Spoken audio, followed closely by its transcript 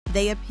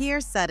They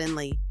appear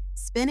suddenly,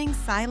 spinning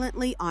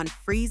silently on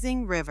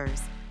freezing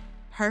rivers.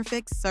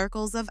 Perfect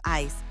circles of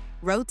ice,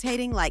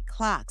 rotating like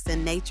clocks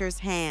in nature's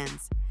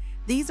hands.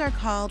 These are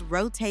called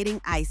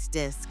rotating ice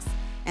disks,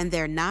 and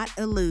they're not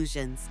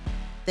illusions.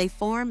 They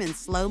form in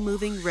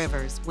slow-moving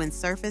rivers when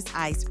surface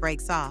ice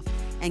breaks off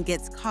and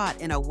gets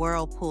caught in a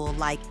whirlpool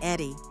like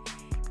eddy.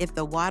 If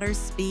the water's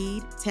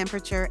speed,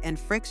 temperature, and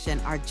friction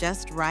are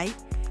just right,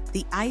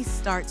 the ice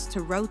starts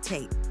to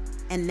rotate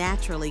and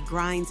naturally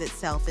grinds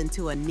itself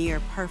into a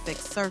near-perfect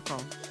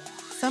circle.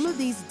 Some of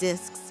these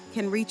disks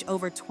can reach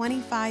over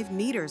 25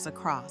 meters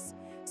across,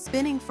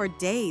 spinning for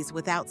days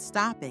without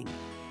stopping.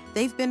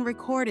 They've been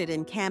recorded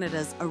in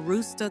Canada's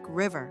Aroostook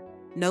River,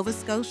 Nova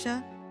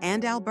Scotia,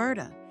 and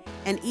Alberta,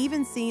 and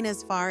even seen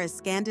as far as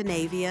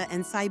Scandinavia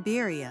and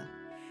Siberia.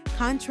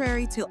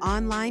 Contrary to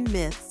online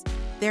myths,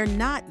 they're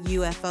not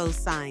UFO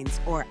signs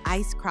or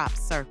ice crop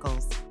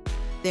circles.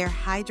 They're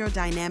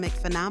hydrodynamic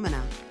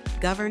phenomena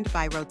governed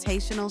by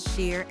rotational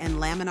shear and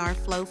laminar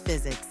flow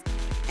physics,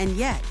 and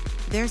yet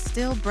they're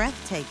still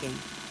breathtaking.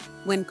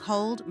 When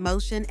cold,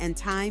 motion, and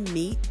time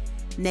meet,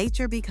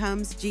 nature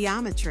becomes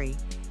geometry.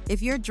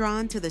 If you're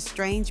drawn to the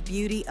strange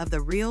beauty of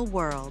the real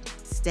world,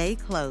 stay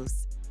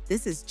close.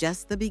 This is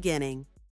just the beginning.